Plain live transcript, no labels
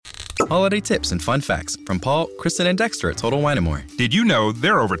holiday tips and fun facts from Paul, Kristen, and Dexter at Total Wine & More. Did you know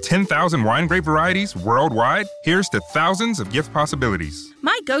there are over 10,000 wine grape varieties worldwide? Here's to thousands of gift possibilities.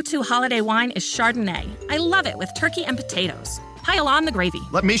 My go-to holiday wine is Chardonnay. I love it with turkey and potatoes. Pile on the gravy.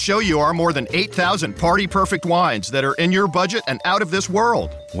 Let me show you our more than 8,000 party-perfect wines that are in your budget and out of this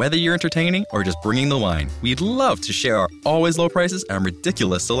world. Whether you're entertaining or just bringing the wine, we'd love to share our always low prices and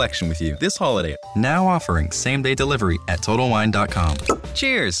ridiculous selection with you this holiday. Now offering same-day delivery at TotalWine.com.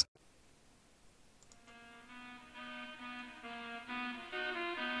 Cheers!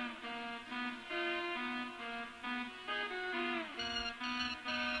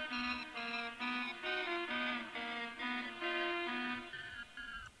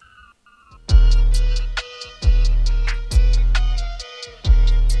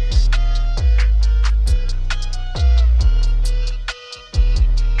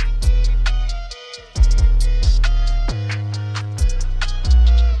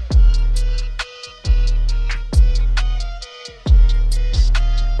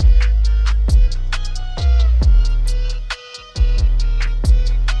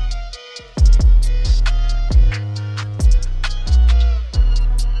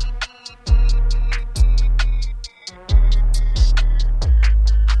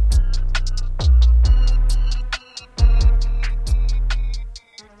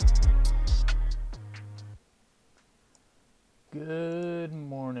 Good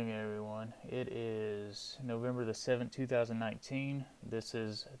morning, everyone. It is November the 7th, 2019. This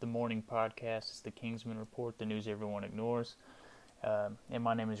is the morning podcast. It's the Kingsman Report, the news everyone ignores. And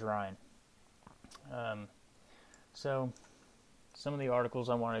my name is Ryan. So, some of the articles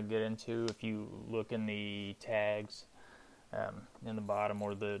I want to get into, if you look in the tags in the bottom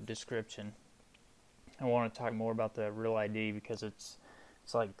or the description, I want to talk more about the Real ID because it's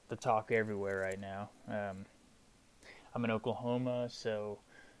like the talk everywhere right now. I'm in Oklahoma, so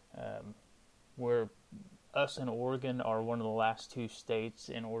us in Oregon are one of the last two states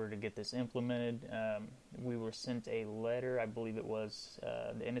in order to get this implemented. We were sent a letter, I believe it was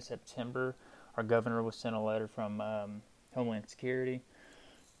the end of September. Our governor was sent a letter from Homeland Security,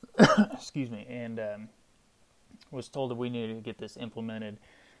 excuse me, and was told that we needed to get this implemented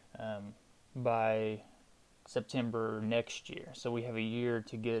by September next year. So we have a year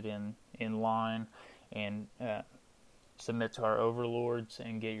to get in line and submit to our overlords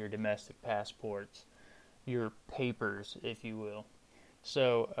and get your domestic passports, your papers, if you will.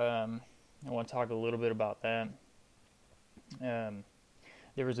 So I want to talk a little bit about that.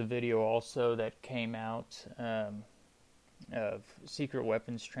 There was a video also that came out of secret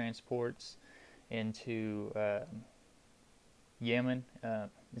weapons transports into Yemen.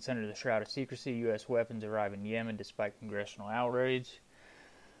 It's under the shroud of secrecy. U.S. weapons arrive in Yemen despite congressional outrage.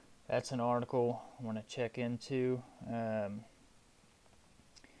 That's an article I want to check into. I want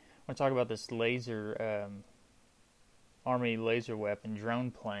to talk about this laser, Army laser weapon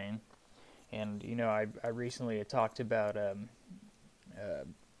drone plane. And, you know, I recently had talked about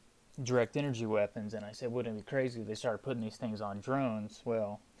direct energy weapons, and I said, wouldn't it be crazy if they started putting these things on drones?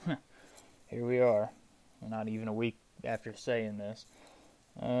 Well, here we are, not even a week after saying this,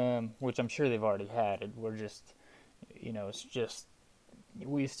 which I'm sure they've already had it. We're just, you know, it's just,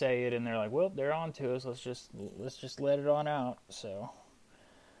 we say it and they're like, well, they're on to us, let's just let it on out. So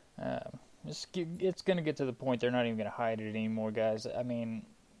it's going to get to the point they're not even going to hide it anymore, guys. I mean,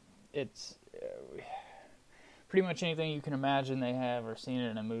 it's pretty much anything you can imagine they have, or seen it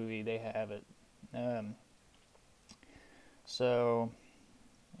in a movie, they have it. And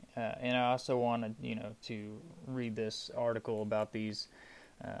I also wanted, you know, to read this article about these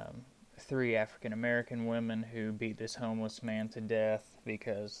 3 African American women who beat this homeless man to death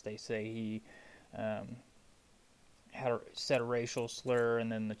because they say he said a racial slur,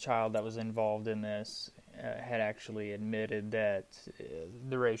 and then the child that was involved in this had actually admitted that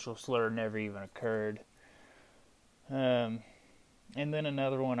the racial slur never even occurred. And then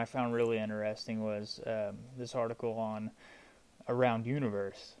another one I found really interesting was this article on a round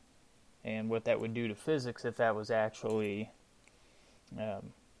universe and what that would do to physics if that was actually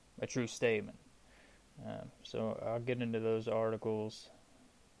a true statement. So I'll get into those articles,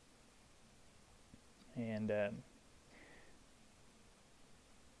 and let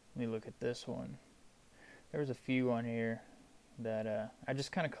me look at this one. There's a few on here that I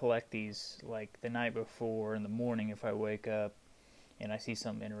just kind of collect these like the night before in the morning if I wake up and I see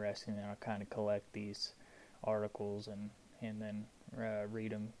something interesting, then I'll kind of collect these articles and then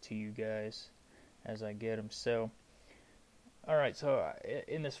read them to you guys as I get them. So, alright, so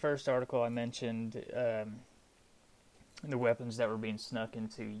in this first article I mentioned the weapons that were being snuck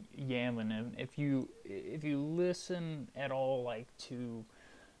into Yemen, and if you listen at all, like to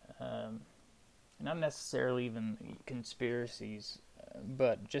not necessarily even conspiracies,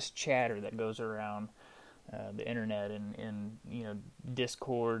 but just chatter that goes around the internet and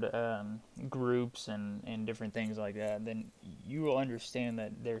Discord groups and different things like that, then you will understand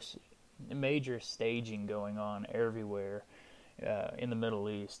that there's major staging going on everywhere in the Middle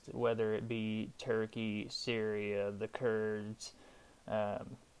East, whether it be Turkey, Syria, the Kurds,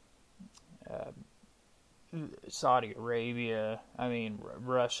 Saudi Arabia,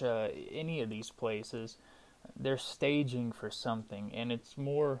 Russia, any of these places. They're staging for something, and it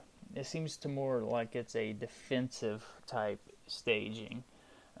seems to more like it's a defensive type staging.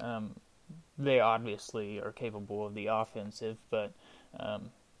 They obviously are capable of the offensive, but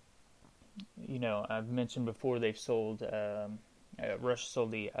I've mentioned before they've sold Russia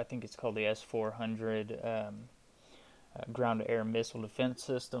sold I think it's called the S-400 ground-to-air missile defense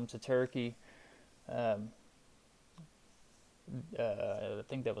system to Turkey. I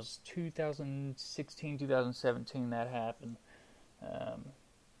think that was 2016, 2017 that happened.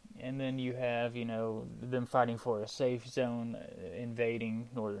 And then you have, them fighting for a safe zone, invading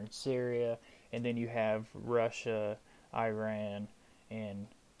northern Syria. And then you have Russia, Iran, and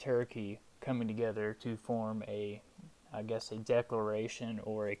Turkey coming together to form a declaration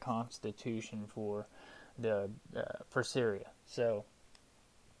or a constitution for Syria. So,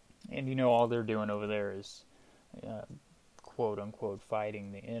 and all they're doing over there is quote unquote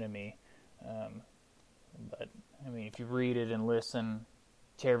fighting the enemy. But if you read it and listen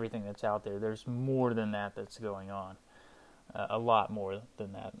to everything that's out there, there's more than that that's going on. A lot more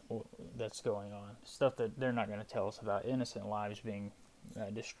than that's going on. Stuff that they're not going to tell us about, innocent lives being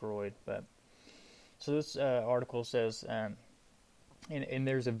destroyed. But so this article says, and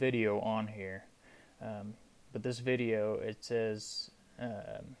there's a video on here, but this video, it says,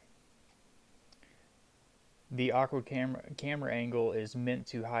 the awkward camera angle is meant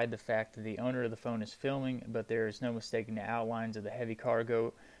to hide the fact that the owner of the phone is filming, but there is no mistaking the outlines of the heavy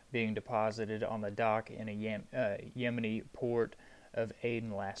cargo being deposited on the dock in a Yemeni port of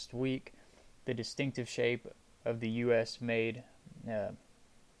Aden last week. The distinctive shape of the U.S.-made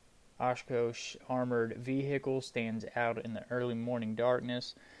Oshkosh armored vehicle stands out in the early morning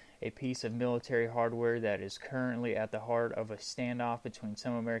darkness, a piece of military hardware that is currently at the heart of a standoff between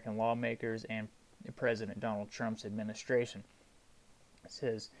some American lawmakers and President Donald Trump's administration. It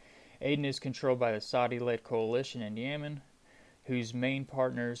says, Aden is controlled by the Saudi-led coalition in Yemen, whose main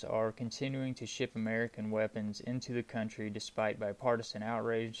partners are continuing to ship American weapons into the country despite bipartisan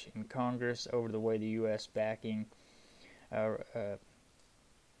outrage in Congress over the way the U.S. backing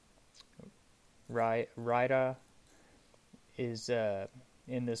Riyadh is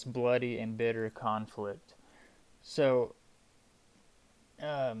in this bloody and bitter conflict. So,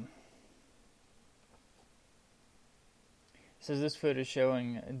 says this footage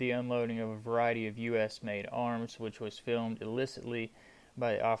showing the unloading of a variety of U.S.-made arms, which was filmed illicitly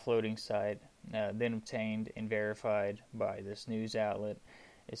by the offloading site, then obtained and verified by this news outlet.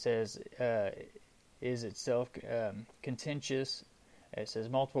 It says, is itself contentious. It says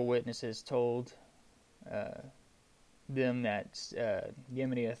multiple witnesses told them that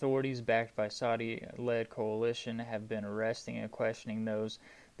Yemeni authorities, backed by Saudi-led coalition, have been arresting and questioning those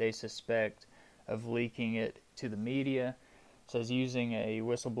they suspect of leaking it to the media. Says using a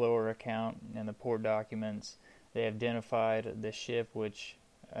whistleblower account and the port documents, they identified the ship which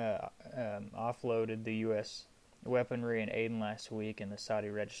offloaded the U.S. weaponry in Aden last week, and the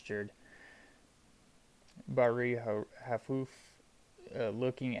Saudi-registered Bahri Hafuf.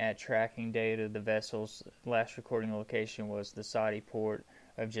 Looking at tracking data, the vessel's last recording location was the Saudi port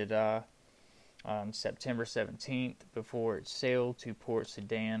of Jeddah on September 17th before it sailed to Port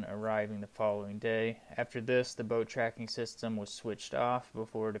Sudan, arriving the following day. After this, the boat tracking system was switched off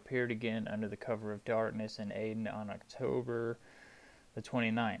before it appeared again under the cover of darkness in Aden on October the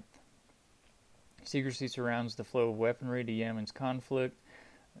 29th. Secrecy surrounds the flow of weaponry to Yemen's conflict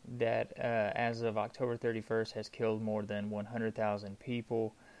that, as of October 31st, has killed more than 100,000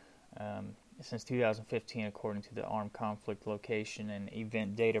 people since 2015, according to the Armed Conflict Location and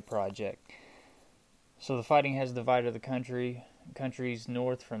Event Data Project. So the fighting has divided the countries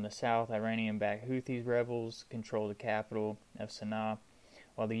north from the south. Iranian-backed Houthi rebels control the capital of Sana'a,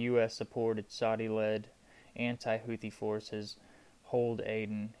 while the U.S.-supported Saudi-led anti-Houthi forces hold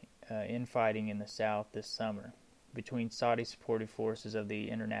Aden infighting in the south this summer. Between Saudi-supported forces of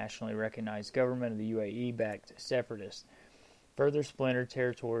the internationally recognized government of the UAE-backed separatists. Further splintered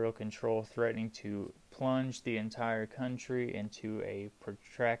territorial control threatening to plunge the entire country into a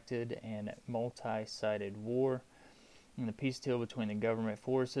protracted and multi-sided war. And the peace deal between the government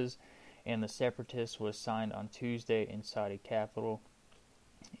forces and the separatists was signed on Tuesday in Saudi capital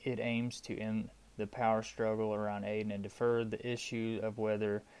It aims to end the power struggle around Aden and defer the issue of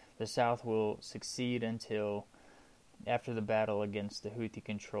whether the South will succeed until after the battle against the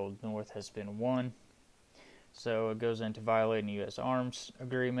Houthi-controlled North has been won. So it goes into violating the U.S. arms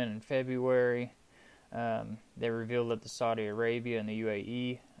agreement in February. They revealed that the Saudi Arabia and the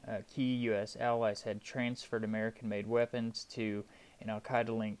UAE, key U.S. allies, had transferred American-made weapons to an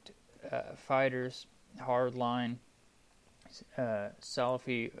al-Qaeda-linked fighters, hardline,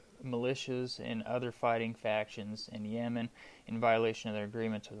 Salafi militias, and other fighting factions in Yemen in violation of their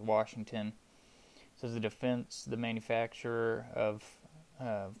agreements with Washington. It says the manufacturer of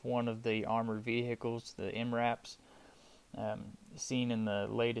one of the armored vehicles, the MRAPs, seen in the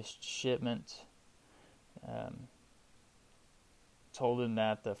latest shipment, told them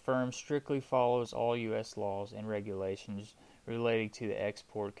that the firm strictly follows all U.S. laws and regulations relating to the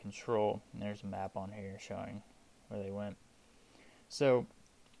export control. And there's a map on here showing where they went. So,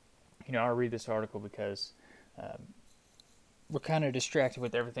 I'll read this article because we're kind of distracted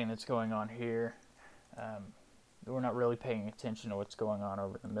with everything that's going on here. We're not really paying attention to what's going on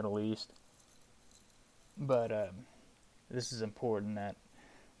over in the Middle East. But this is important that,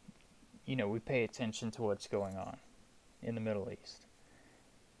 we pay attention to what's going on in the Middle East.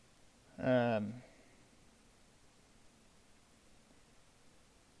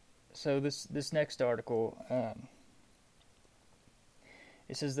 So this next article,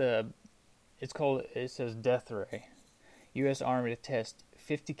 it says Death Ray. U.S. Army to test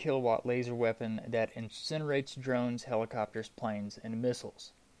 50 kilowatt laser weapon that incinerates drones, helicopters, planes, and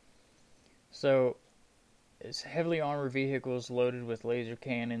missiles. So, it's heavily armored vehicles loaded with laser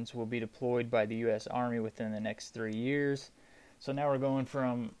cannons will be deployed by the U.S. Army within the next 3 years. So now we're going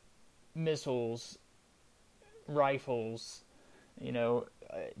from missiles, rifles,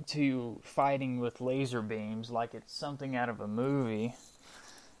 to fighting with laser beams like it's something out of a movie.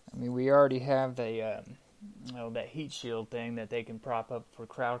 I mean, we already have that heat shield thing that they can prop up for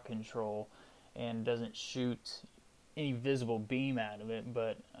crowd control and doesn't shoot any visible beam out of it,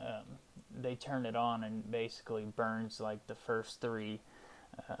 but they turn it on and basically burns like the first 3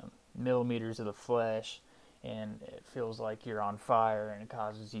 millimeters of the flesh, and it feels like you're on fire and it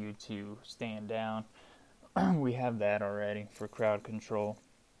causes you to stand down. We have that already for crowd control.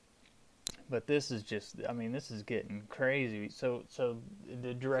 But this is this is getting crazy. So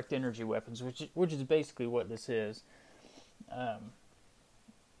the direct energy weapons, which is basically what this is,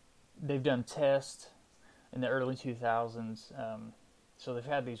 they've done tests in the early 2000s. So they've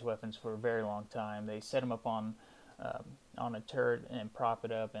had these weapons for a very long time. They set them up on a turret and prop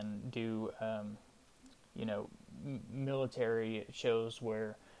it up and do military shows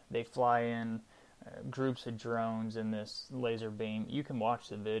where they fly in groups of drones in this laser beam. You can watch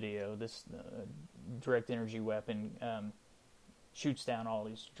the video. This direct energy weapon shoots down all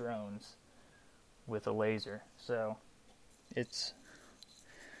these drones with a laser. So it's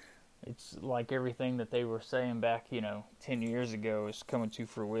like everything that they were saying back 10 years ago is coming to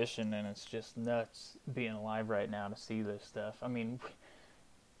fruition, and it's just nuts being alive right now to see this stuff. I mean,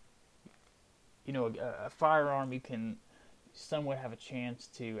 a firearm you can somewhat have a chance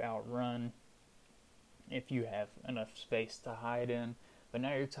to outrun if you have enough space to hide in. But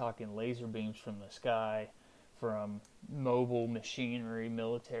now you're talking laser beams from the sky, from mobile machinery,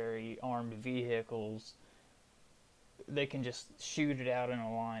 military, armed vehicles. They can just shoot it out in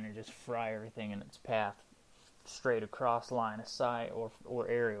a line and just fry everything in its path straight across line of sight or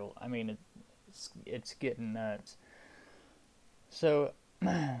aerial. I mean, it's getting nuts. So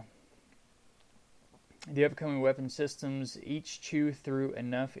the upcoming weapon systems each chew through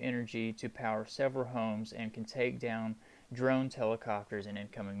enough energy to power several homes and can take down drones, helicopters, and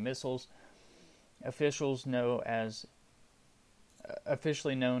incoming missiles. Officially known as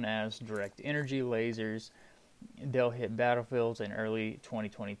direct energy lasers, they'll hit battlefields in early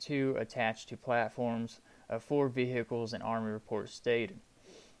 2022, attached to platforms of 4 vehicles, and Army reports stated.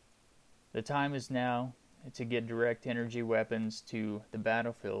 The time is now to get direct energy weapons to the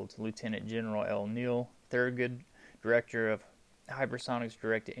battlefield. Lieutenant General L. Neil Thurgood, Director of Hypersonics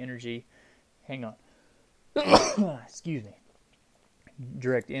Direct Energy, excuse me,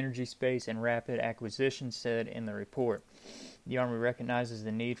 Direct Energy Space and Rapid Acquisition, said in the report. The Army recognizes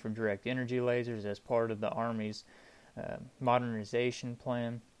the need for direct energy lasers as part of the Army's modernization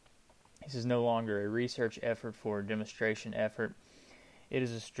plan. This is no longer a research effort or a demonstration effort. It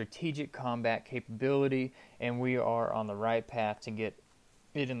is a strategic combat capability, and we are on the right path to get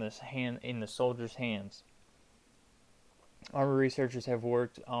it in the soldiers' hands. Army researchers have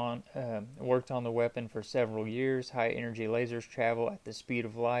worked on the weapon for several years. High energy lasers travel at the speed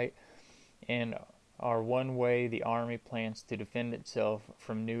of light and are one way the Army plans to defend itself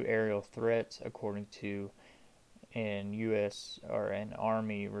from new aerial threats, according to an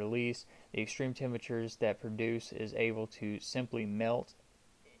Army release. The extreme temperatures that produce is able to simply melt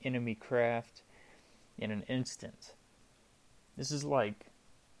enemy craft in an instant. This is like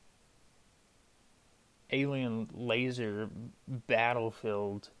alien laser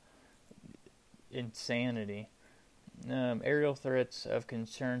battlefield insanity. Aerial threats of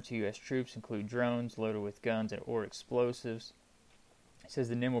concern to U.S. troops include drones loaded with guns or explosives. It says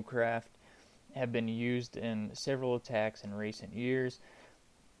the nimble craft have been used in several attacks in recent years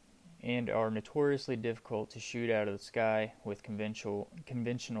and are notoriously difficult to shoot out of the sky with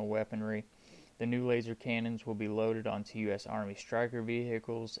conventional weaponry. The new laser cannons will be loaded onto U.S. Army Stryker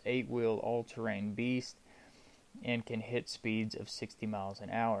vehicles, 8-wheel all-terrain beast, and can hit speeds of 60 miles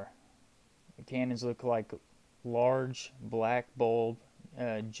an hour. The cannons look like large black bulb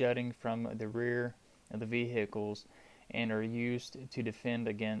jutting from the rear of the vehicles and are used to defend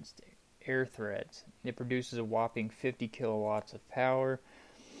against air threats. It produces a whopping 50 kilowatts of power,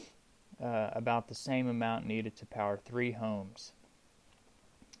 about the same amount needed to power 3 homes.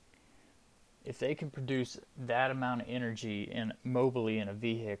 If they can produce that amount of energy mobily in a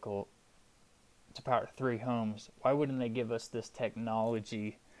vehicle to power 3 homes, why wouldn't they give us this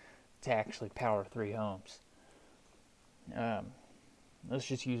technology to actually power 3 homes? Let's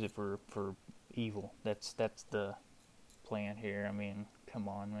just use it for evil. That's the plan here. I mean, come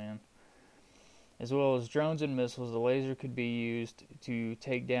on, man. As well as drones and missiles, the laser could be used to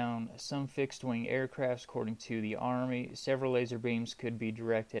take down some fixed-wing aircrafts, according to the Army. Several laser beams could be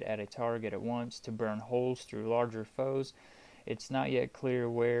directed at a target at once to burn holes through larger foes. It's not yet clear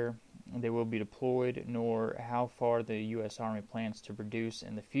where they will be deployed, nor how far the U.S. Army plans to produce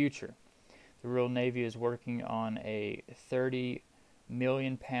in the future. The Royal Navy is working on a 30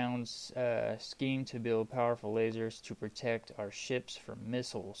 million pounds scheme to build powerful lasers to protect our ships from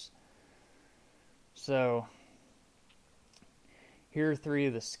missiles. So, here are 3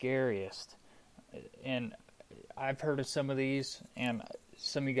 of the scariest, and I've heard of some of these, and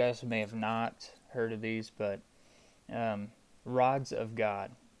some of you guys may have not heard of these, but Rods of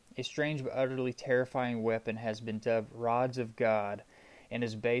God. A strange but utterly terrifying weapon has been dubbed Rods of God, and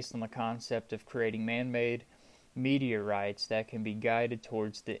is based on the concept of creating man-made meteorites that can be guided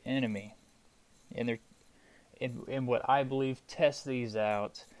towards the enemy. And what I believe test these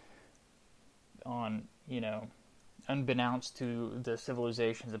out on, unbeknownst to the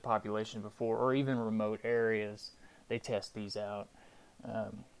civilizations and populations before, or even remote areas, they test these out.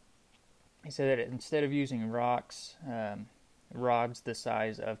 He said that instead of using rocks, rods the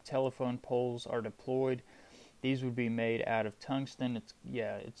size of telephone poles are deployed. These would be made out of tungsten.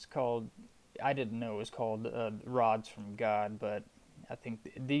 It's called, I didn't know it was called rods from God, but I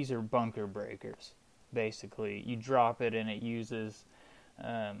think these are bunker breakers. Basically, you drop it and it uses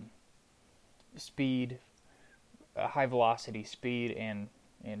speed, high velocity speed, and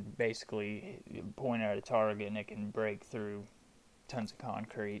basically point at a target and it can break through tons of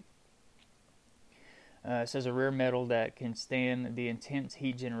concrete. It says a rare metal that can stand the intense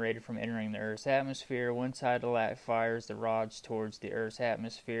heat generated from entering the Earth's atmosphere. One side of the lat fires the rods towards the Earth's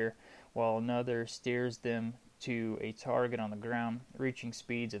atmosphere, while another steers them to a target on the ground. Reaching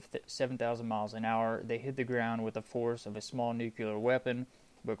speeds of 7,000 miles an hour, they hit the ground with the force of a small nuclear weapon,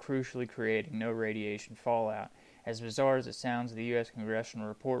 but crucially creating no radiation fallout. As bizarre as it sounds, the U.S. Congressional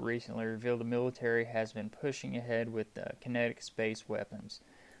report recently revealed the military has been pushing ahead with kinetic space weapons.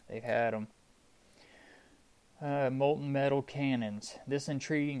 They've had them. Molten metal cannons. This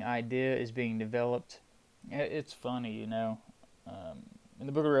intriguing idea is being developed. It's funny, in the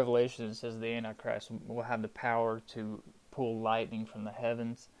book of Revelation it says the Antichrist will have the power to pull lightning from the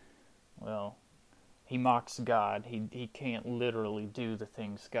heavens. Well, he mocks God. He can't literally do the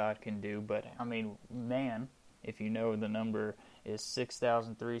things God can do, but, man, if you know the number is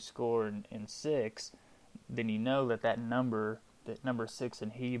 6,306, then you know that number 6 in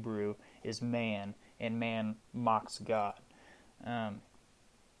Hebrew is man, and man mocks God. The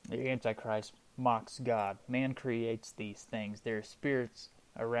Antichrist mocks God. Man creates these things. There are spirits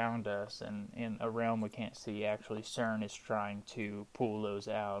around us, and in a realm we can't see. Actually, CERN is trying to pull those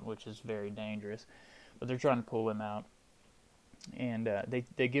out, which is very dangerous. But they're trying to pull them out. And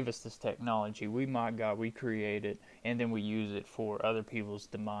they give us this technology. We mock God, we create it, and then we use it for other people's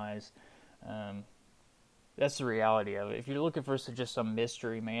demise. That's the reality of it. If you're looking for just some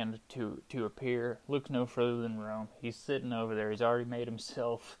mystery man to appear, look no further than Rome. He's sitting over there. He's already made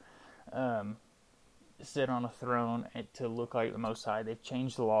himself sit on a throne to look like the Most High. They've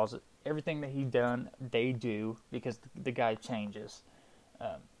changed the laws. Everything that he's done, they do, because the guy changes.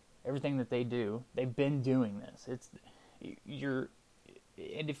 everything that they do, they've been doing this.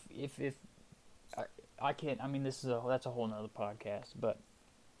 And if I can't, I mean, that's a whole nother podcast, but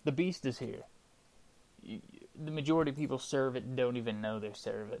the beast is here. The majority of people serve it and don't even know they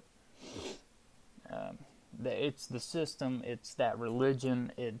serve it. It's the system, it's that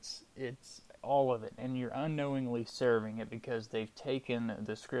religion, it's all of it, and you're unknowingly serving it because they've taken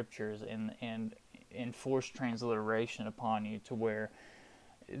the scriptures and enforced transliteration upon you to where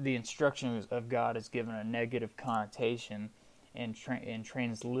the instructions of God is given a negative connotation and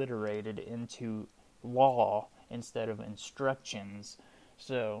transliterated into law instead of instructions.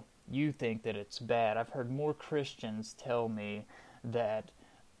 So you think that it's bad. I've heard more Christians tell me that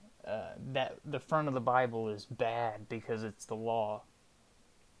that the front of the Bible is bad because it's the law.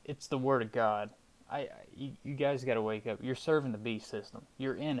 It's the Word of God. You guys got to wake up. You're serving the beast system.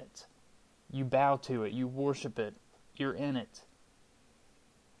 You're in it. You bow to it. You worship it. You're in it.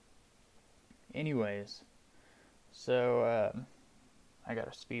 Anyways, so I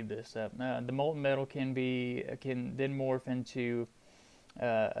got to speed this up. The molten metal can then morph into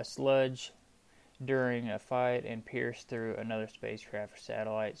a sludge during a fight and pierce through another spacecraft or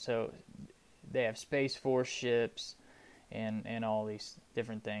satellite. So they have Space Force ships and all these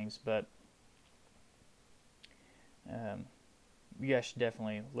different things, but you guys should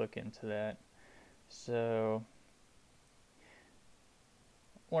definitely look into that. So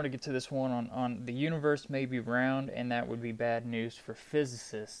I want to get to this one on the universe may be round, and that would be bad news for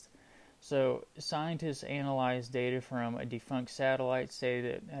physicists. So scientists analyze data from a defunct satellite, say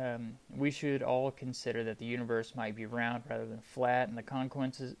that we should all consider that the universe might be round rather than flat, and the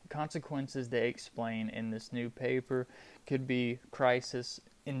consequences they explain in this new paper could be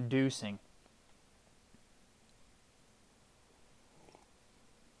crisis-inducing.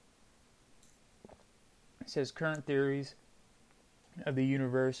 It says current theories of the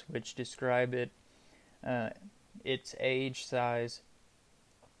universe, which describe its age, size,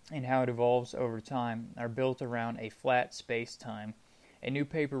 and how it evolves over time, are built around a flat space-time. A new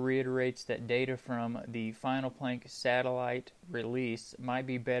paper reiterates that data from the final Planck satellite release might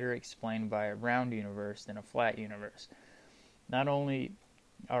be better explained by a round universe than a flat universe. Though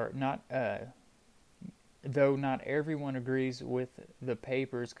not everyone agrees with the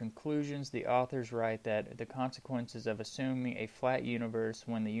paper's conclusions, the authors write that the consequences of assuming a flat universe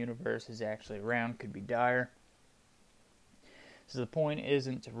when the universe is actually round could be dire. So the point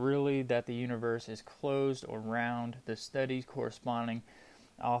isn't really that the universe is closed or round. The study's corresponding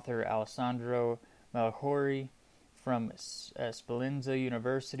author Alessandro Malhori from Sapienza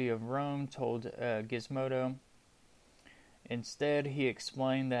University of Rome told Gizmodo. Instead, he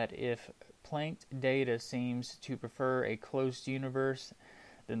explained that if Planck data seems to prefer a closed universe,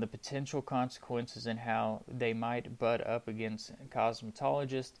 then the potential consequences and how they might butt up against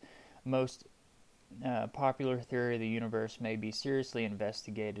cosmologists' most popular theory of the universe may be seriously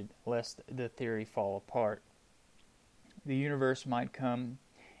investigated, lest the theory fall apart. The universe might come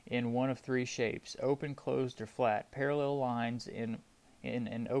in one of three shapes: open, closed, or flat. Parallel lines in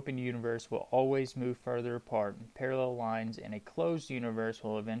an open universe will always move further apart, and parallel lines in a closed universe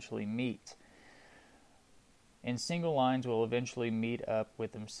will eventually meet. And single lines will eventually meet up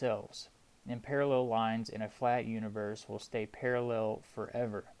with themselves. And parallel lines in a flat universe will stay parallel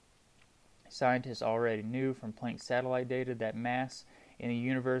forever. Scientists already knew from Planck satellite data that mass in the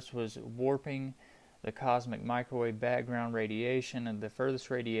universe was warping the cosmic microwave background radiation, and the furthest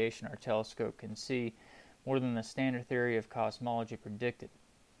radiation our telescope can see, more than the standard theory of cosmology predicted.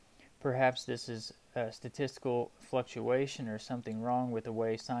 Perhaps this is a statistical fluctuation or something wrong with the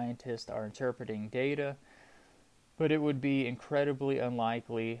way scientists are interpreting data, but it would be incredibly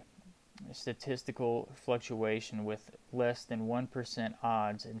unlikely statistical fluctuation with less than 1%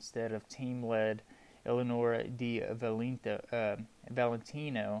 odds instead of team-led Eleonora Di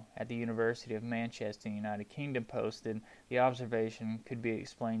Valentino at the University of Manchester, United Kingdom, posted, the observation could be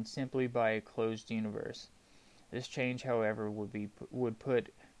explained simply by a closed universe. This change, however, would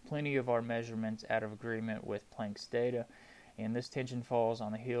put plenty of our measurements out of agreement with Planck's data, and this tension falls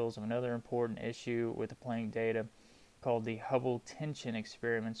on the heels of another important issue with the Planck data called the Hubble tension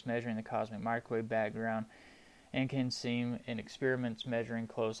experiments measuring the cosmic microwave background, and can seem in experiments measuring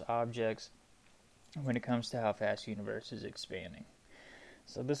close objects when it comes to how fast the universe is expanding.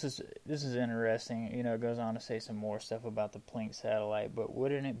 So this is interesting. You know, it goes on to say some more stuff about the Planck satellite, but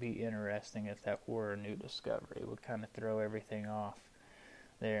wouldn't it be interesting if that were a new discovery? It would kind of throw everything off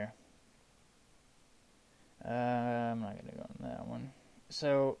there. I'm not going to go on that one.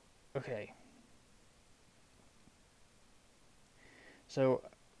 So, okay. So,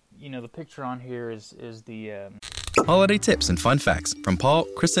 you know, the picture on here is the Holiday tips and fun facts from Paul,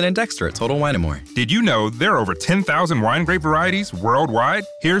 Kristen, and Dexter at Total Wine & More. Did you know there are over 10,000 wine grape varieties worldwide?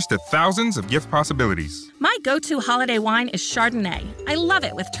 Here's to thousands of gift possibilities. My go-to holiday wine is Chardonnay. I love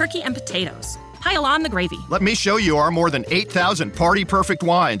it with turkey and potatoes. Pile on the gravy. Let me show you our more than 8,000 party-perfect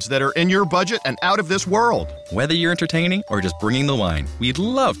wines that are in your budget and out of this world. Whether you're entertaining or just bringing the wine, we'd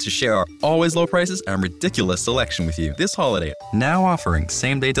love to share our always low prices and ridiculous selection with you this holiday. Now offering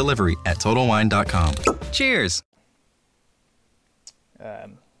same-day delivery at TotalWine.com. Cheers!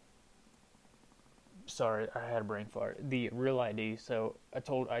 Sorry, I had a brain fart. The Real ID. So I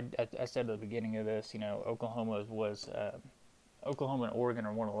said at the beginning of this, Oklahoma and Oregon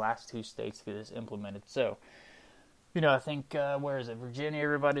are one of the last two states to get this implemented. So, I think, where is it? Virginia,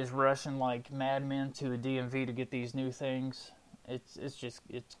 everybody's rushing like madmen to the DMV to get these new things. It's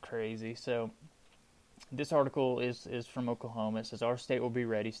crazy. So, this article is from Oklahoma. It says, our state will be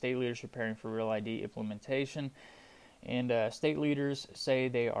ready. State leaders preparing for Real ID implementation. And state leaders say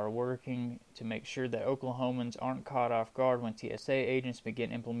they are working to make sure that Oklahomans aren't caught off guard when TSA agents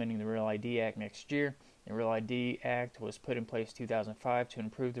begin implementing the Real ID Act next year. The Real ID Act was put in place in 2005 to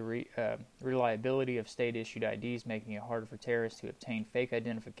improve the reliability of state-issued IDs, making it harder for terrorists to obtain fake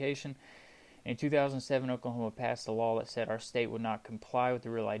identification. In 2007, Oklahoma passed a law that said our state would not comply with the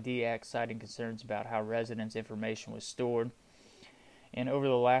Real ID Act, citing concerns about how residents' information was stored. And over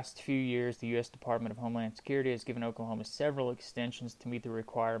the last few years, the U.S. Department of Homeland Security has given Oklahoma several extensions to meet the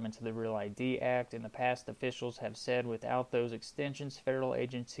requirements of the Real ID Act. In the past, officials have said without those extensions, federal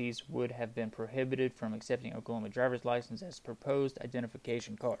agencies would have been prohibited from accepting Oklahoma driver's license as proposed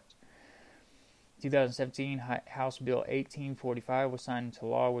identification cards. 2017, House Bill 1845 was signed into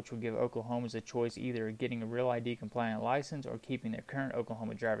law, which would give Oklahomans a choice either of getting a Real ID compliant license or keeping their current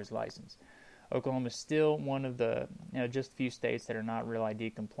Oklahoma driver's license. Oklahoma is still one of the just a few states that are not Real ID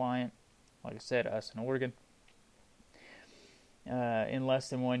compliant. Like I said, us and Oregon. In less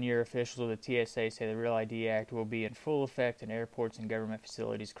than 1 year, officials of the TSA say the Real ID Act will be in full effect in airports and government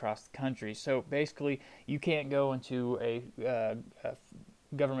facilities across the country. So basically, you can't go into a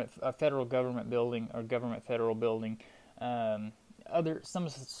federal government building or government federal building. Some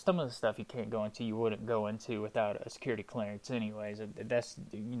of the stuff you can't go into, you wouldn't go into without a security clearance anyways. That's,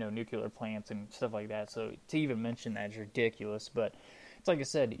 nuclear plants and stuff like that. So to even mention that is ridiculous. But it's like I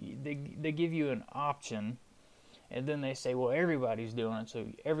said, they give you an option, and then they say, well, everybody's doing it, so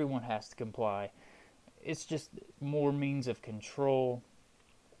everyone has to comply. It's just more means of control,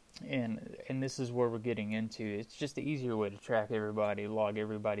 and this is where we're getting into. It's just the easier way to track everybody, log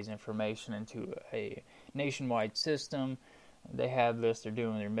everybody's information into a nationwide system. They have this, they're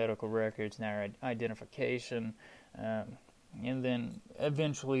doing their medical records and their identification, and then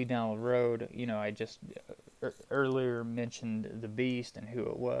eventually down the road, I just earlier mentioned the beast and who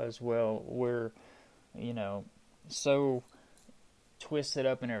it was. Well, we're, so twisted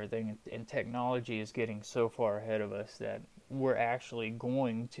up and everything, and technology is getting so far ahead of us that we're actually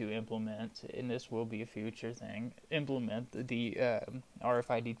going to implement, and this will be a future thing, implement the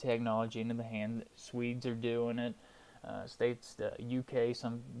RFID technology into the hand. Swedes are doing it. States, the UK,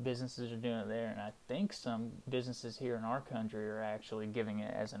 some businesses are doing it there, and I think some businesses here in our country are actually giving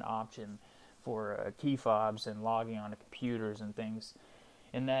it as an option for key fobs and logging onto computers and things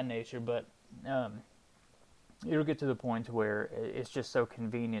in that nature. But it'll get to the point where it's just so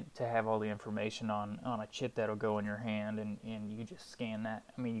convenient to have all the information on a chip that'll go in your hand, and you just scan that.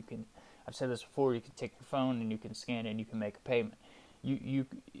 I mean, I've said this before, you can take your phone and you can scan it and you can make a payment.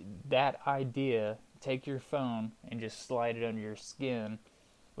 That idea, take your phone and just slide it under your skin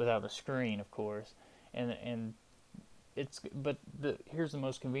without a screen, of course, and here's the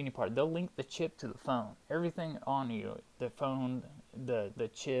most convenient part. They'll link the chip to the phone. Everything on you, the phone,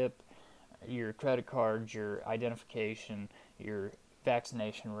 the chip, your credit cards, your identification, your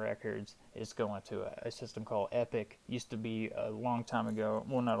vaccination records is going to a system called Epic. Used to be a long time ago,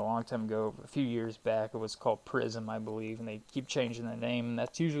 well, not a long time ago, a few years back, it was called Prism, I believe, and they keep changing the name, and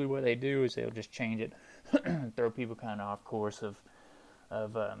that's usually what they do, is they'll just change it, throw people kind of off course of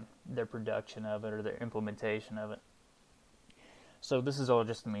their production of it or their implementation of it. So this is all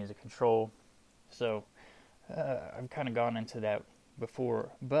just a means of control. So I've kind of gone into that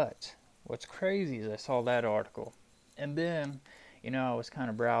before, but what's crazy is I saw that article, and then I was kind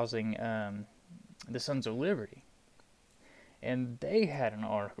of browsing the Sons of Liberty, and they had an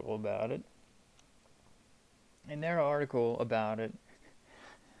article about it. And their article about it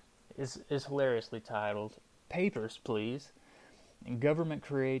is hilariously titled, "Papers, Please. And Government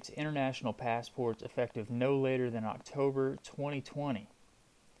Creates International Passports Effective No Later Than October 2020.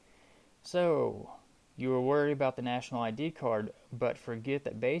 So, you were worried about the national ID card, but forget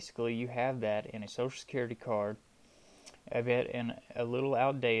that basically you have that in a Social Security card I bet, and a little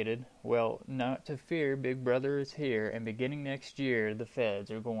outdated. Well, not to fear, Big Brother is here, and beginning next year, the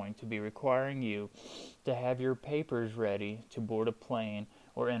feds are going to be requiring you to have your papers ready to board a plane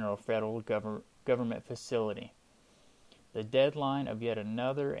or enter a federal government facility. The deadline of yet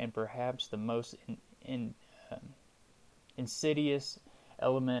another and perhaps the most insidious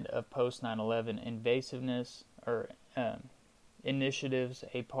element of post 9/11 invasiveness or initiatives,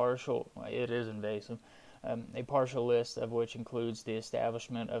 a partial list of which includes the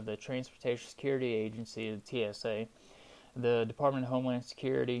establishment of the Transportation Security Agency, the TSA, the Department of Homeland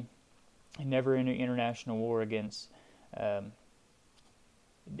Security, never-ending international war against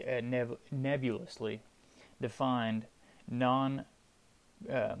nebulously defined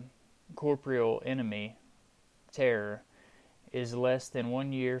non-corporeal enemy terror is less than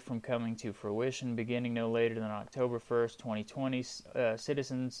 1 year from coming to fruition. Beginning no later than October 1st, 2020,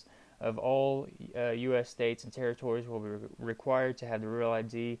 citizens of all U.S. states and territories will be required to have the Real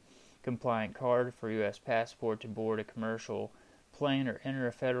ID compliant card for U.S. passport to board a commercial plane or enter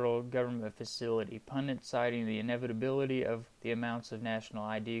a federal government facility. Pundits citing the inevitability of the amounts of national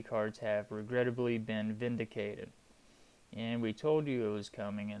ID cards have regrettably been vindicated. And we told you it was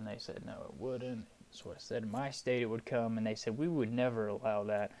coming, and they said no, it wouldn't. That's what I said. In my state, it would come, and they said we would never allow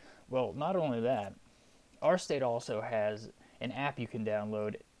that. Well, not only that, our state also has an app you can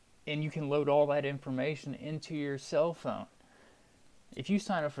download, and you can load all that information into your cell phone. If you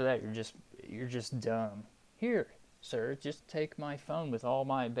sign up for that, you're just dumb. Here, sir, just take my phone with all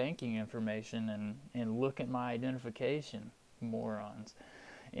my banking information and look at my identification, morons.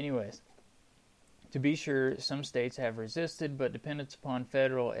 Anyways, to be sure, some states have resisted, but dependence upon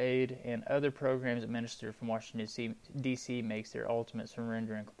federal aid and other programs administered from Washington, D.C. makes their ultimate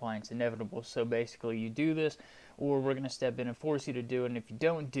surrender and compliance inevitable. So basically, you do this, or we're going to step in and force you to do it, and if you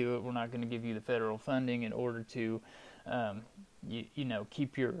don't do it, we're not going to give you the federal funding in order to,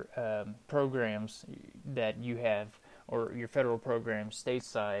 keep your programs that you have, or your federal programs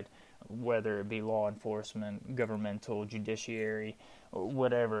stateside, whether it be law enforcement, governmental, judiciary,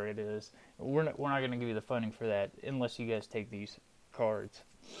 whatever it is. We're not going to give you the funding for that unless you guys take these cards.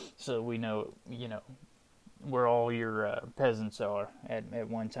 So we know, where all your peasants are at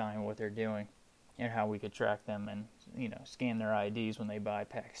one time, what they're doing, and how we could track them and, scan their IDs when they buy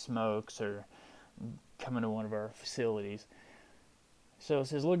pack smokes or come into one of our facilities. So it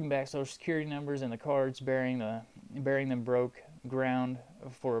says, looking back, Social Security numbers and the cards bearing them broke ground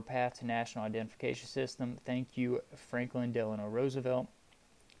for a path to national identification system. Thank you, Franklin Delano Roosevelt.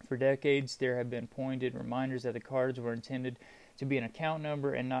 For decades, there have been pointed reminders that the cards were intended to be an account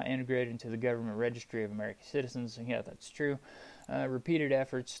number and not integrated into the government registry of American citizens. And yeah, that's true. Repeated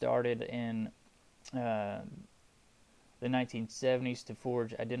efforts started in the 1970s to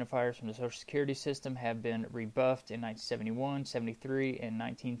forge identifiers from the Social Security system have been rebuffed in 1971, 73, and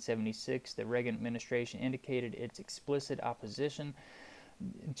 1976. The Reagan administration indicated its explicit opposition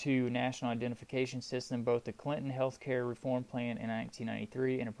to national identification system. Both the Clinton Health Care Reform Plan in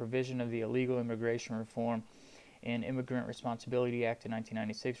 1993 and a provision of the Illegal Immigration Reform and Immigrant Responsibility Act in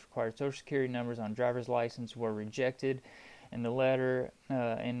 1996 required Social Security numbers on driver's license were rejected, and the latter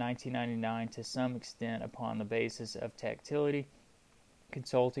in 1999 to some extent upon the basis of tactility,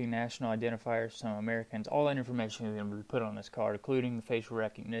 consulting national identifiers. Some Americans, all that information is going to be put on this card, including the facial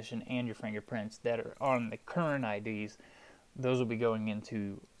recognition and your fingerprints that are on the current IDs. Those will be going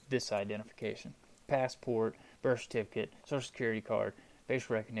into this identification. Passport, birth certificate, Social Security card,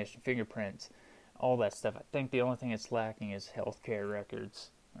 facial recognition, fingerprints, all that stuff. I think the only thing that's lacking is healthcare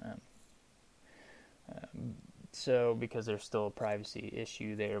records. So, because there's still a privacy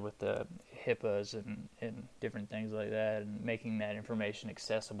issue there with the HIPAAs and different things like that, and making that information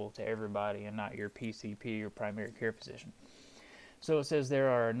accessible to everybody and not your PCP or primary care physician. So it says there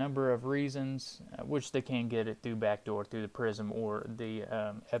are a number of reasons which they can get it through backdoor, through the PRISM or the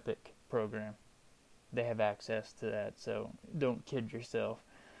EPIC program. They have access to that, so don't kid yourself.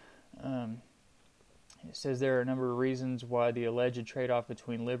 It says there are a number of reasons why the alleged trade-off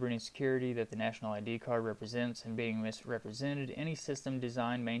between liberty and security that the national ID card represents and being misrepresented. Any system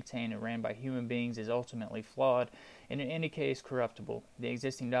designed, maintained, and ran by human beings is ultimately flawed and in any case corruptible. The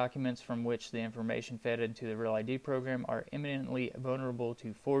existing documents from which the information fed into the Real ID program are eminently vulnerable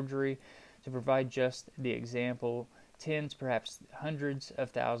to forgery. To provide just the example, tens, perhaps hundreds of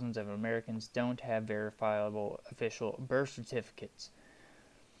thousands of Americans don't have verifiable official birth certificates.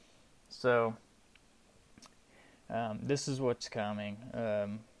 So this is what's coming.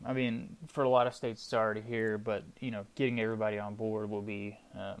 I mean, for a lot of states it's already here, but, getting everybody on board will be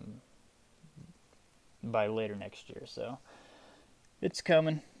by later next year. So it's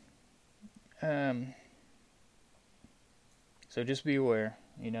coming. So just be aware,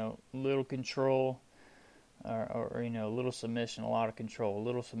 little control, or little submission, a lot of control,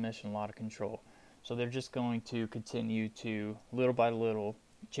 little submission, a lot of control. So they're just going to continue to, little by little,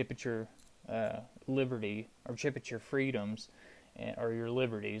 chip at your liberty, or chip at your freedoms, or your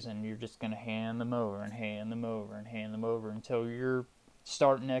liberties, and you're just going to hand them over and hand them over and hand them over until you're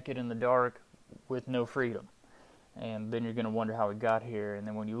stark naked in the dark with no freedom. And then you're going to wonder how we got here. And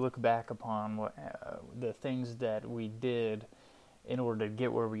then when you look back upon the things that we did in order to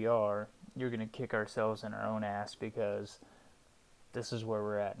get where we are, you're going to kick ourselves in our own ass, because this is where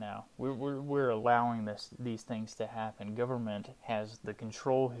we're at now. We're allowing these things to happen. Government has the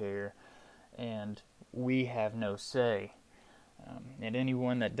control here, and we have no say. And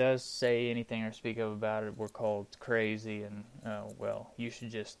anyone that does say anything or speak up about it, we're called crazy, and, you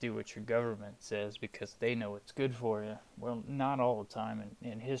should just do what your government says because they know it's good for you. Well, not all the time,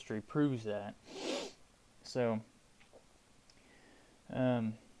 and history proves that. So,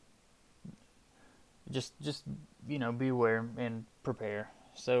 just beware and prepare.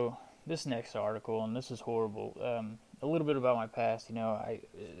 So, this next article, and this is horrible, a little bit about my past.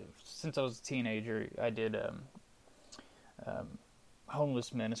 Since I was a teenager, I did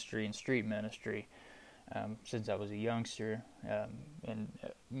homeless ministry and street ministry since I was a youngster, in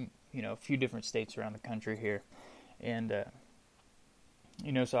a few different states around the country here, and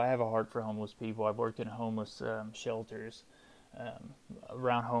so I have a heart for homeless people. I've worked in homeless shelters,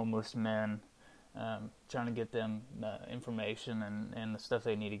 around homeless men, trying to get them information and the stuff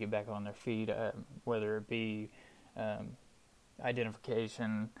they need to get back on their feet, whether it be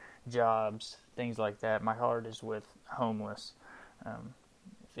identification, jobs, things like that. My heart is with homeless.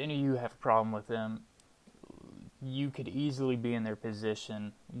 If any of you have a problem with them, you could easily be in their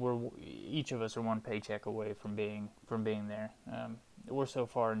position. Each of us are one paycheck away from being there. We're so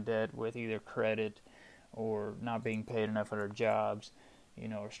far in debt with either credit or not being paid enough at our jobs,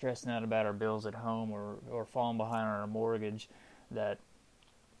 or stressing out about our bills at home, or falling behind on our mortgage, that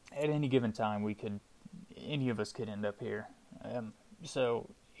at any given time any of us could end up here. So,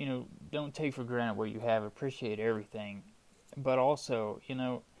 don't take for granted what you have. Appreciate everything. But also,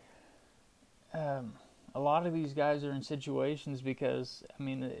 a lot of these guys are in situations because,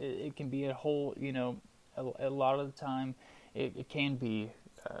 it can be a whole, a lot of the time it can be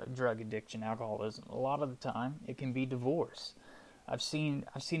drug addiction, alcoholism. A lot of the time it can be divorce. I've seen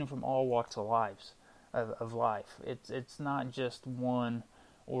them from all walks of life. It's not just one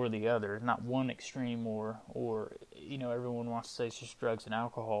or the other. It's not one extreme or everyone wants to say it's just drugs and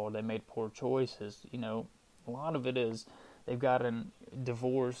alcohol. They made poor choices. A lot of it is they've got a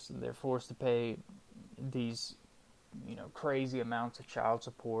divorce. They're forced to pay these crazy amounts of child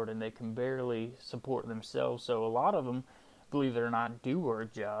support, and they can barely support themselves. So a lot of them, believe it or not, do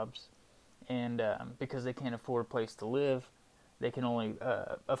work jobs, and because they can't afford a place to live, they can only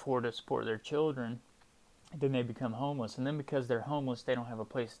afford to support their children. Then they become homeless, and then because they're homeless, they don't have a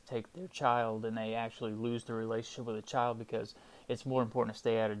place to take their child, and they actually lose the relationship with the child because it's more important to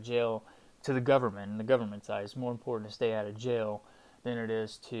stay out of jail to the government. In the government side, it's more important to stay out of jail than it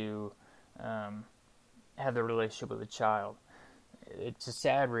is to have the relationship with the child. It's a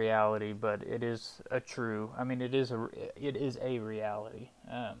sad reality, but it is a true. It is a reality.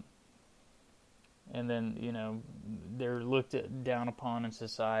 And then they're looked down upon in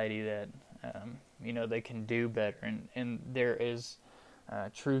society that they can do better, and there is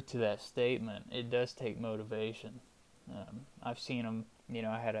truth to that statement. It does take motivation. I've seen them.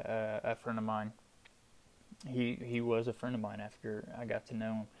 I had a friend of mine. He was a friend of mine after I got to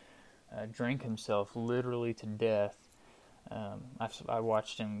know him. Drink himself literally to death. I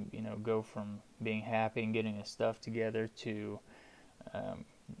watched him, go from being happy and getting his stuff together to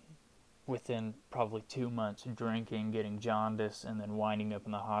within probably 2 months drinking, getting jaundice, and then winding up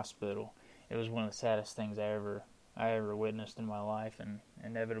in the hospital. It was one of the saddest things I ever witnessed in my life, and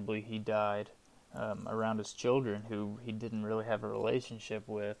inevitably he died around his children, who he didn't really have a relationship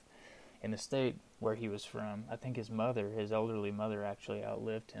with in the state where he was from. I think his elderly mother actually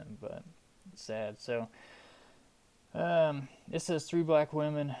outlived him, but it's sad. So it says 3 black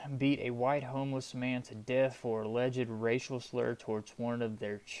women beat a white homeless man to death for alleged racial slur towards one of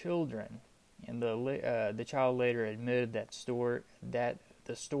their children, and the child later admitted that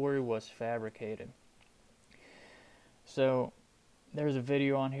the story was fabricated. So there's a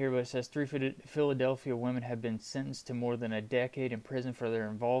video on here, but it says 3 Philadelphia women have been sentenced to more than a decade in prison for their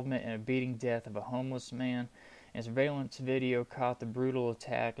involvement in a beating death of a homeless man. And surveillance video caught the brutal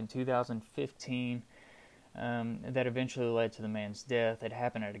attack in 2015 that eventually led to the man's death. It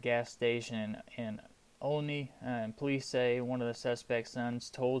happened at a gas station, and Olney. Police say one of the suspect's sons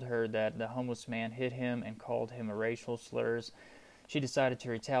told her that the homeless man hit him and called him a racial slurs. She decided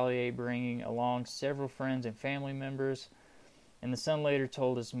to retaliate, bringing along several friends and family members. And the son later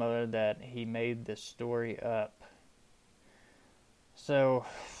told his mother that he made this story up. So,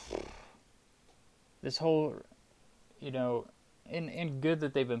 this whole, and good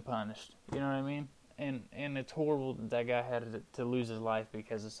that they've been punished. You know what I mean? And it's horrible that guy had to lose his life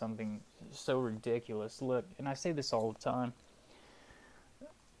because of something so ridiculous. Look, and I say this all the time.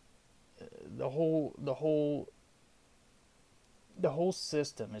 The whole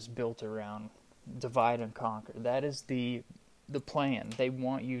system is built around divide and conquer. That is the plan. They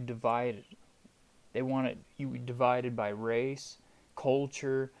want you divided. They want you divided by race,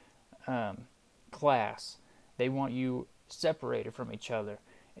 culture, class. They want you separated from each other.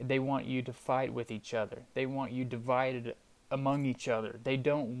 They want you to fight with each other. They want you divided among each other. They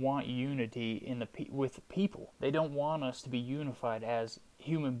don't want unity with people. They don't want us to be unified as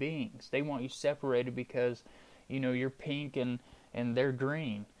human beings. They want you separated because, you're pink and they're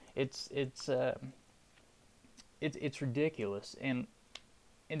green. It's ridiculous, and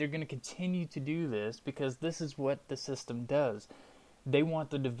they're going to continue to do this because this is what the system does. They want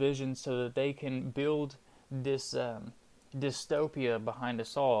the division so that they can build this dystopia behind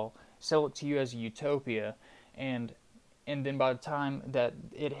us all, sell it to you as a utopia, and then by the time that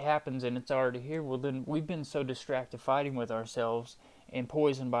it happens and it's already here, well, then we've been so distracted fighting with ourselves and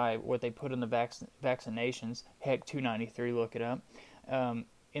poisoned by what they put in the vaccinations. Heck, 293, look it up.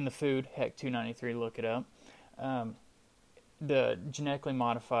 In the food, heck, 293, look it up. The genetically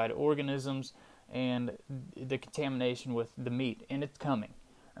modified organisms and the contamination with the meat, and it's coming.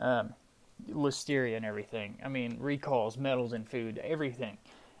 Listeria and everything. I mean, recalls, metals in food, everything.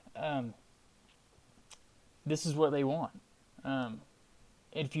 This is what they want.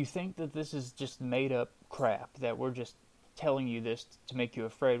 If you think that this is just made up crap, that we're just telling you this to make you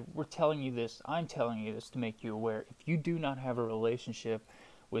afraid, I'm telling you this to make you aware. If you do not have a relationship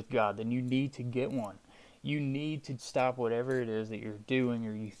with God, then you need to get one. You need to stop whatever it is that you're doing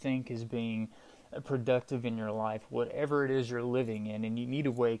or you think is being productive in your life, whatever it is you're living in, and you need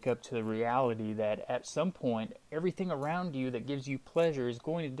to wake up to the reality that at some point everything around you that gives you pleasure is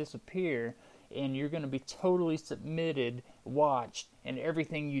going to disappear, and you're going to be totally submitted, watched, and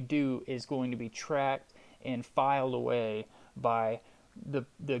everything you do is going to be tracked and filed away by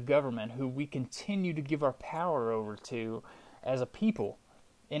the government, who we continue to give our power over to as a people,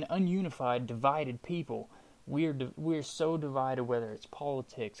 an ununified, divided people. We're so divided, whether it's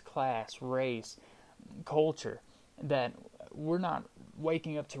politics, class, race, culture, that we're not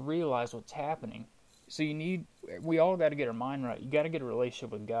waking up to realize what's happening. So we all got to get our mind right. You got to get a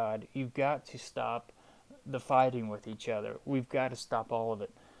relationship with God. You've got to stop the fighting with each other. We've got to stop all of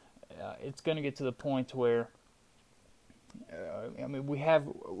it. It's going to get to the point where,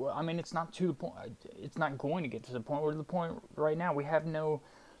 it's not to the point. It's not going to get to the point. We're to the point right now. We have no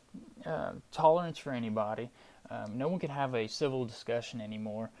tolerance for anybody. No one can have a civil discussion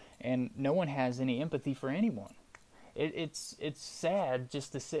anymore, and no one has any empathy for anyone. It's sad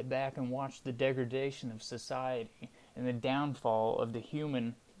just to sit back and watch the degradation of society and the downfall of the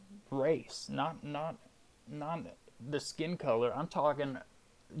human race. Not the skin color. I'm talking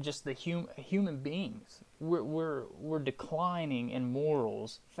just the human beings. We're declining in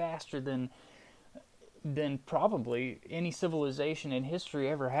morals faster than probably any civilization in history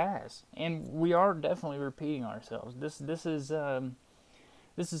ever has, and we are definitely repeating ourselves. This has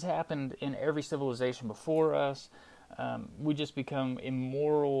happened in every civilization before us. We just become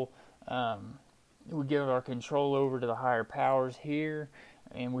immoral. We give our control over to the higher powers here,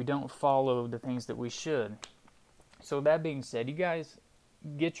 and we don't follow the things that we should. So that being said, you guys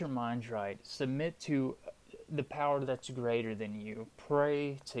get your minds right. Submit to the power that's greater than you.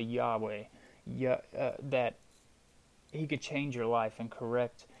 Pray to Yahweh. That He could change your life and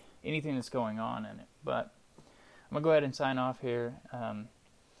correct anything that's going on in it. But I'm going to go ahead and sign off here.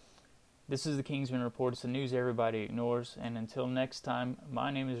 This is the Kingsman Report. It's the news everybody ignores. And until next time,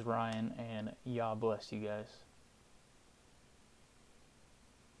 my name is Ryan, and Yah bless you guys.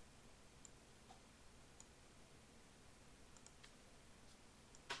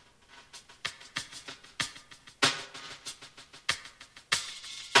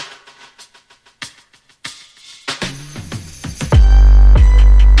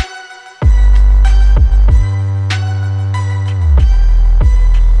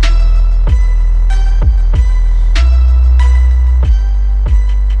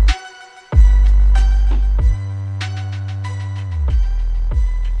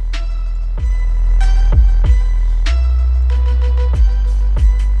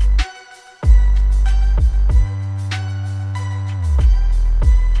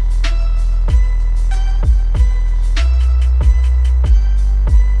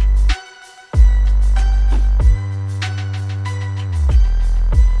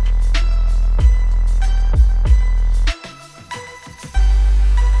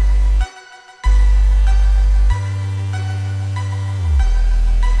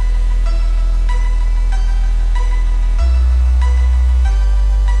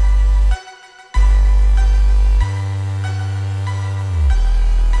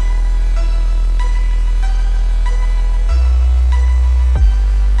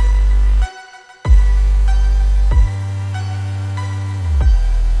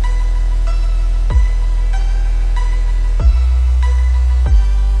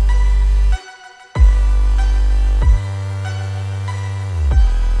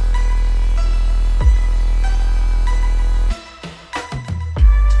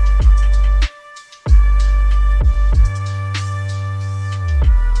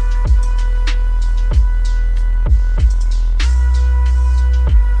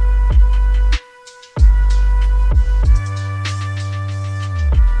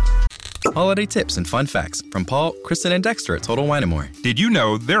 Holiday tips and fun facts from Paul, Kristen, and Dexter at Total Wine & More. Did you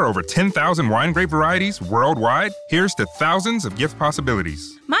know there are over 10,000 wine grape varieties worldwide? Here's to thousands of gift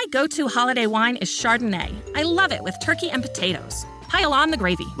possibilities. My go-to holiday wine is Chardonnay. I love it with turkey and potatoes. Pile on the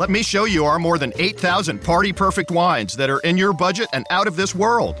gravy. Let me show you our more than 8,000 party-perfect wines that are in your budget and out of this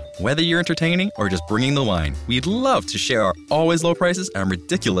world. Whether you're entertaining or just bringing the wine, we'd love to share our always low prices and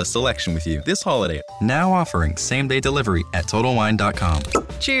ridiculous selection with you this holiday. Now offering same-day delivery at TotalWine.com.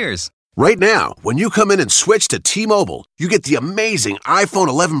 Cheers! Right now, when you come in and switch to T-Mobile, you get the amazing iPhone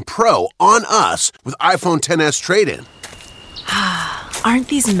 11 Pro on us with iPhone XS trade-in. Aren't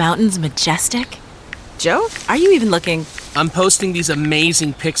these mountains majestic? Joe, are you even looking? I'm posting these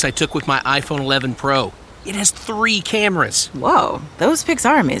amazing pics I took with my iPhone 11 Pro. It has 3 cameras. Whoa, those pics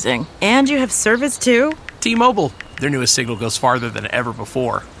are amazing. And you have service too? T-Mobile, their newest signal goes farther than ever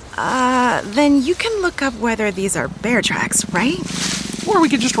before. Then you can look up whether these are bear tracks, right? Or we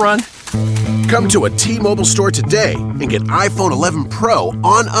could just run. Come to a T-Mobile store today and get iPhone 11 Pro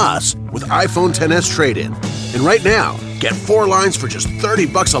on us with iPhone XS trade-in. And right now, get 4 lines for just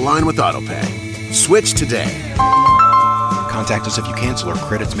 $30 a line with AutoPay. Switch today. Contact us if you cancel or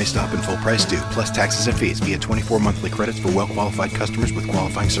credits may stop and full price due, plus taxes and fees via 24 monthly credits for well-qualified customers with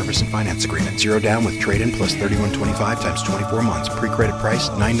qualifying service and finance agreement. 0 down with trade-in plus $31.25 times 24 months. Pre-credit price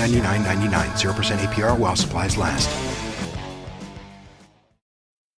 $999.99. 0% APR while supplies last.